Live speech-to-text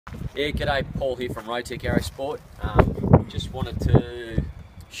Yeah, g'day, Paul here from Rotec Aerosport. Just wanted to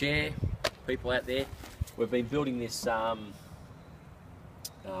share, people out there, we've been building this engine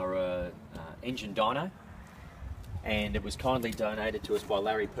dyno, and it was kindly donated to us by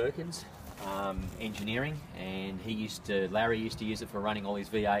Larry Perkins Engineering, and Larry used to use it for running all his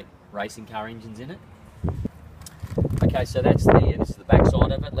V8 racing car engines in it. Okay, so this is the back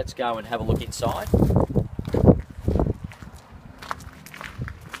side of it. Let's go and have a look inside.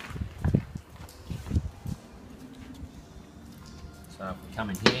 So if we come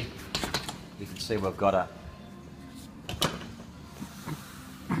in here, you can see we've got a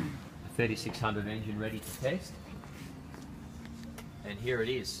 3600 engine ready to test, and here it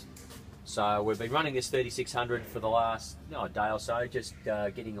is. So we've been running this 3600 for the last day or so, just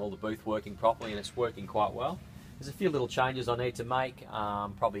getting all the booth working properly, and it's working quite well. There's a few little changes I need to make,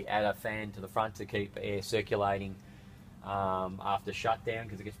 probably add a fan to the front to keep air circulating after shutdown,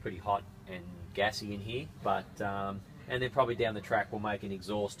 because it gets pretty hot and gassy in here, and then probably down the track we'll make an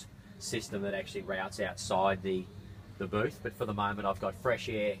exhaust system that actually routes outside the booth. But for the moment I've got fresh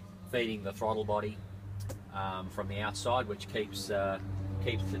air feeding the throttle body from the outside, which keeps the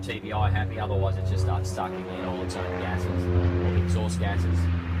TBI happy. Otherwise it just starts sucking in all its own gases, exhaust gases.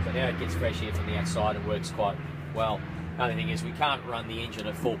 So now it gets fresh air from the outside and works quite well. The only thing is we can't run the engine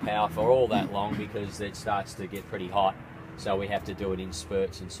at full power for all that long because it starts to get pretty hot. So we have to do it in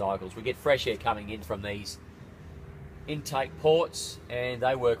spurts and cycles. We get fresh air coming in from these intake ports, and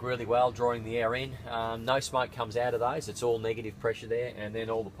they work really well, drawing the air in. No smoke comes out of those, it's all negative pressure there, and then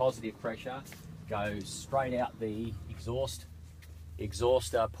all the positive pressure goes straight out the exhaust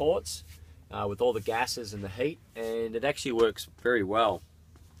ports with all the gases and the heat, and it actually works very well.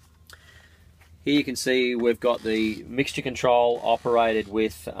 Here you can see we've got the mixture control operated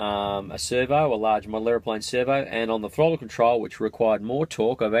with a servo, a large model aeroplane servo, and on the throttle control, which required more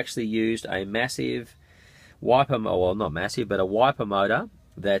torque, I've actually used a massive wiper, well not massive, but a wiper motor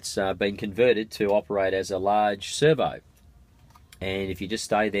that's been converted to operate as a large servo. And if you just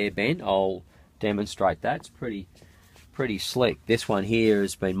stay there, Ben, I'll demonstrate that. It's pretty slick. This one here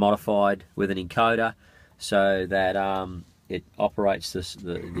has been modified with an encoder so that it operates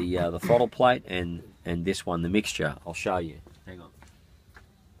the throttle plate, and this one the mixture. I'll show you. Hang on.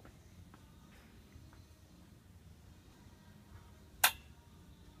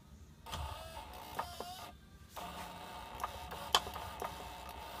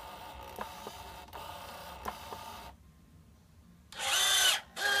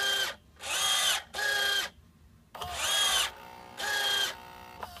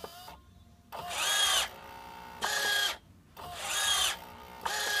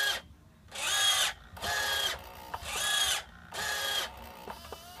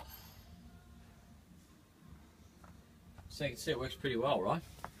 So you can see it works pretty well, right?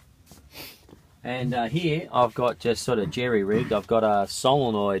 And here I've got just sort of jerry-rigged. I've got a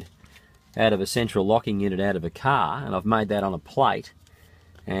solenoid out of a central locking unit out of a car, and I've made that on a plate,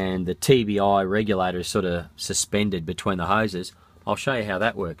 and the TBI regulator is sort of suspended between the hoses. I'll show you how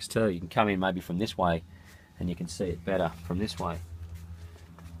that works too. You can come in maybe from this way and you can see it better from this way.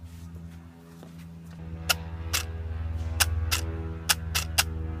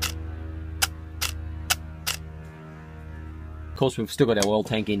 Of course, we've still got our oil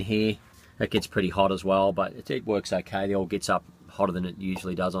tank in here. That gets pretty hot as well, but it works okay. The oil gets up hotter than it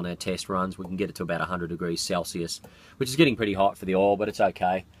usually does on our test runs. We can get it to about 100 degrees Celsius, which is getting pretty hot for the oil, but it's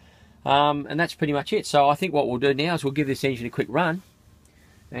okay. And that's pretty much it. So I think what we'll do now is we'll give this engine a quick run,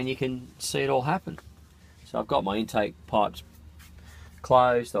 and you can see it all happen. So I've got my intake pipes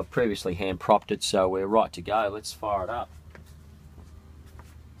closed. I've previously hand propped it, so we're right to go. Let's fire it up.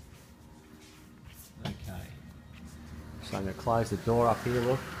 So I'm going to close the door up here,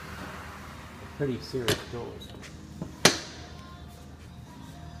 look. Pretty serious doors.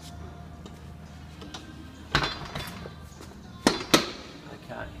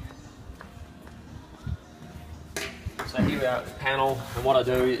 Okay. So here we are at the panel, and what I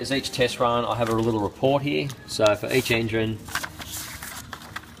do is each test run I have a little report here. So for each engine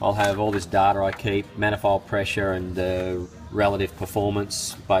I'll have all this data I keep, manifold pressure and relative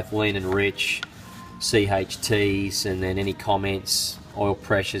performance, both lean and rich, CHTs, and then any comments, oil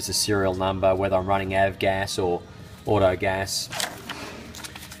pressures, the serial number, whether I'm running avgas or auto gas.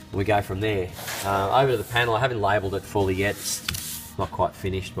 We go from there. Over to the panel, I haven't labelled it fully yet, it's not quite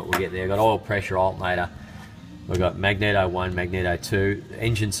finished, but we'll get there. I've got oil pressure alternator, we've got magneto 1, magneto 2,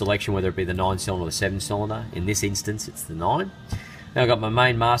 engine selection, whether it be the 9-cylinder or the 7-cylinder. In this instance it's the 9. Now I've got my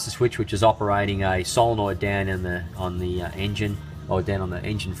main master switch, which is operating a solenoid down on the engine, or down on the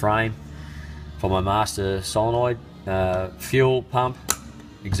engine frame for my master solenoid. Fuel pump,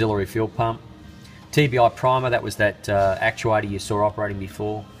 auxiliary fuel pump. TBI primer, that was that actuator you saw operating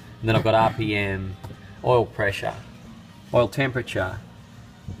before. And then I've got RPM, oil pressure, oil temperature,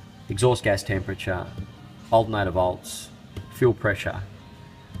 exhaust gas temperature, alternator volts, fuel pressure,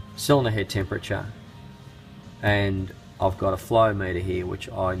 cylinder head temperature, and I've got a flow meter here which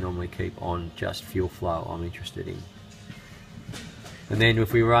I normally keep on just fuel flow I'm interested in. And then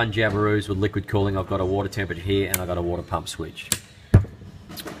if we run Jabberoos with liquid cooling, I've got a water temperature here and I've got a water pump switch.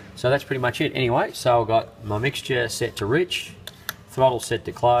 So that's pretty much it. Anyway, so I've got my mixture set to rich, throttle set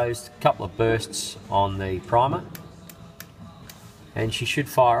to closed, a couple of bursts on the primer, and she should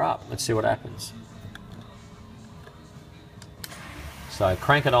fire up. Let's see what happens. So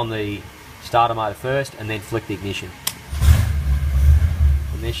crank it on the starter motor first and then flick the ignition.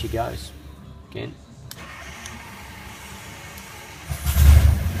 And there she goes. Again.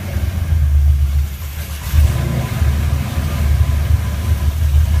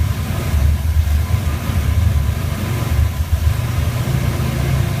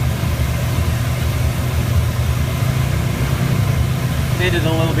 Needed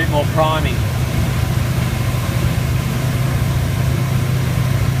a little bit more priming.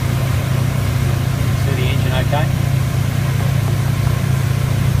 See the engine okay?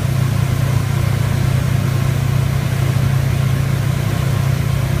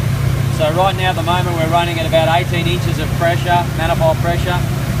 So right now at the moment we're running at about 18 inches of pressure, manifold pressure.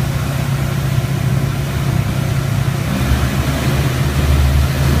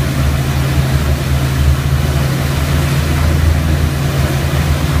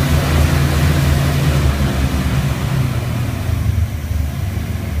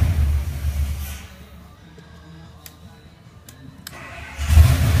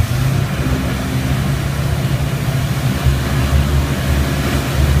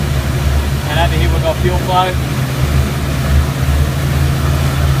 Fuel flow.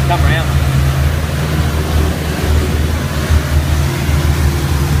 Come around.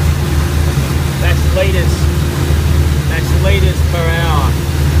 That's litres. That's litres per hour.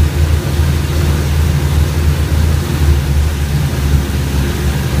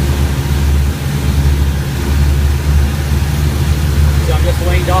 So I'm just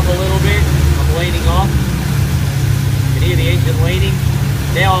leaned off a little bit. I'm leaning off. You can hear the engine leaning.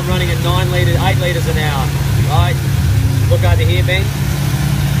 Now I'm running at 8 litres an hour. Right, look over here, Ben.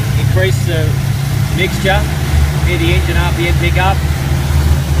 Increase the mixture. Hear the engine RPM pick up.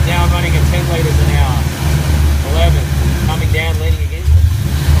 Now I'm running at 10 litres an hour. 11. Coming down, leaning again.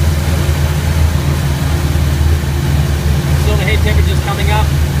 Cylinder head temperature's coming up.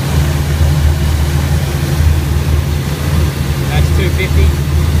 That's 250.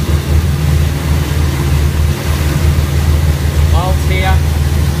 Volts here.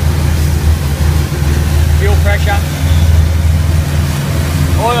 Fuel pressure,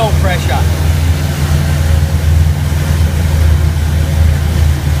 oil pressure,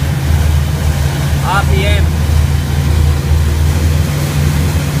 RPM,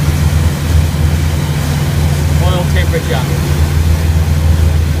 oil temperature,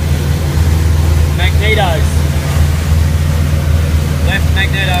 magnetos, left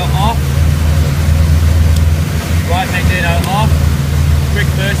magneto off, right magneto off, quick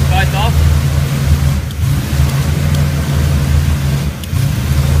burst both off.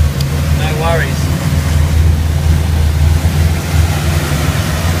 No worries.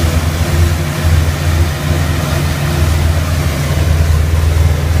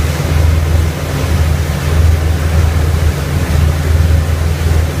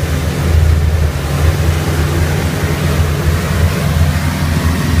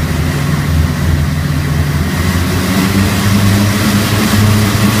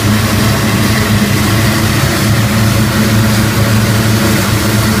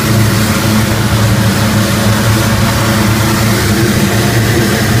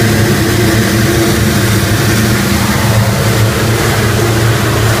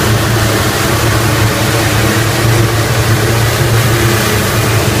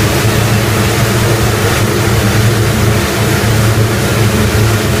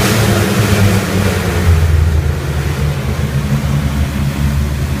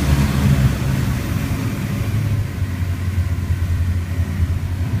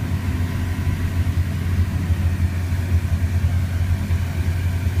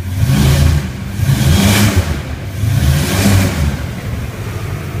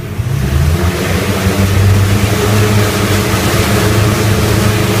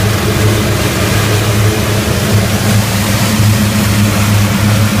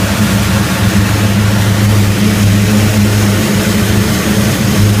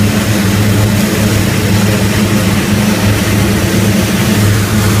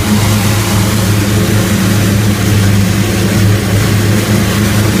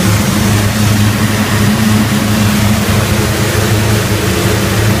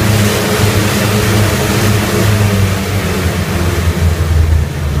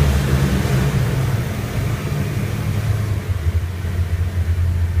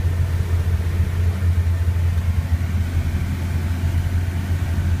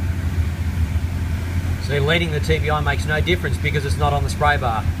 leading the TBI makes no difference because it's not on the spray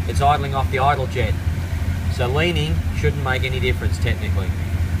bar. It's idling off the idle jet. So leaning shouldn't make any difference technically.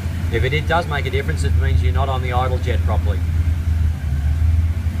 If it does make a difference, it means you're not on the idle jet properly.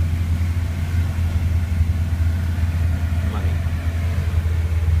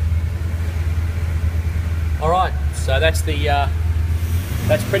 All right, so that's pretty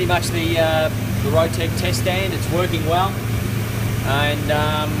much the Rotec test stand. It's working well, and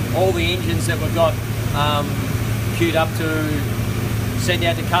all the engines that we've got queued up to send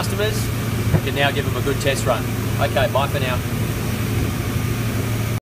out to customers, we can now give them a good test run. Okay, bye for now.